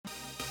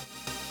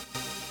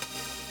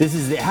This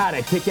is the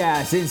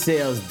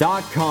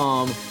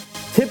HowToKickAssInSales.com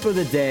tip of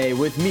the day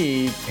with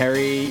me,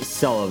 Kerry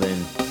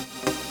Sullivan.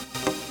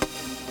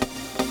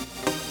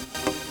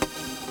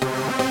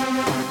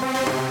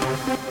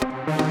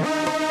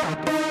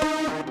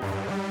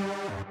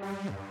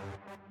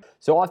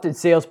 So often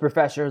sales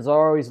professionals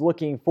are always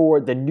looking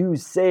for the new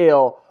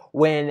sale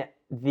when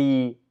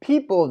the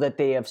people that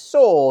they have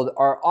sold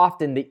are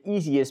often the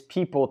easiest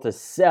people to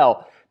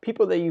sell.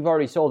 People that you've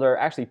already sold are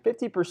actually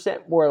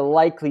 50% more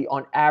likely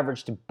on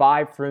average to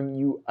buy from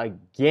you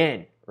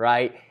again,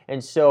 right?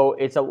 And so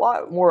it's a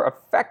lot more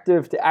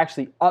effective to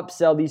actually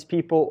upsell these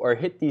people or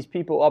hit these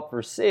people up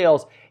for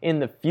sales in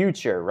the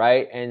future,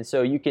 right? And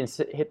so you can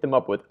hit them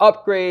up with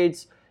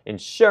upgrades,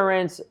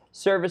 insurance,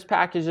 service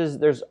packages.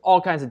 There's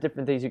all kinds of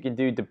different things you can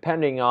do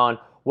depending on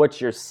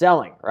what you're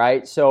selling,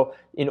 right? So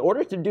in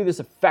order to do this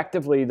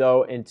effectively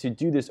though, and to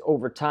do this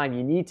over time,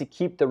 you need to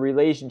keep the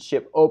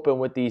relationship open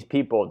with these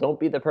people. Don't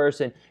be the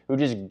person who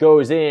just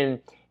goes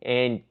in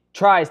and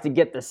tries to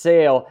get the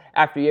sale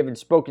after you haven't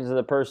spoken to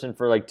the person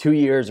for like 2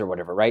 years or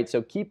whatever, right?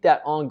 So keep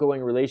that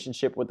ongoing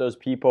relationship with those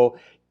people.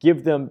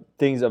 Give them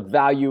things of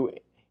value.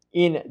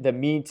 In the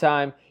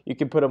meantime, you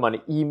can put them on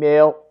an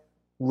email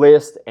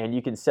list and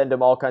you can send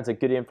them all kinds of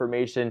good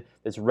information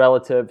that's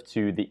relative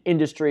to the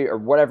industry or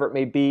whatever it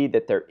may be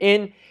that they're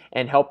in,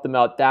 and help them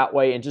out that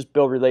way and just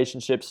build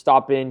relationships.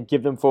 Stop in,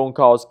 give them phone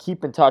calls,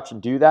 keep in touch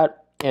and do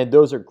that. And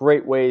those are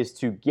great ways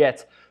to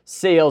get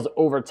sales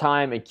over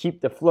time and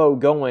keep the flow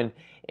going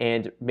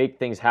and make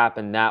things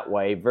happen that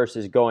way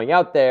versus going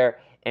out there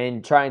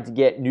and trying to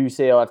get new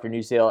sale after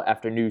new sale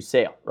after new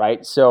sale,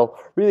 right? So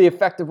really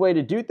effective way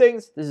to do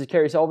things. This is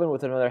Kerry Sullivan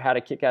with another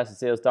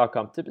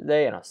HowToKickAssInSales.com tip of the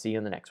day, and I'll see you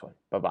in the next one.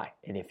 Bye-bye.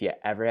 And if you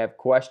ever have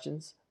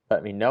questions,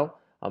 let me know.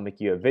 I'll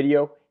make you a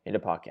video and a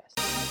podcast.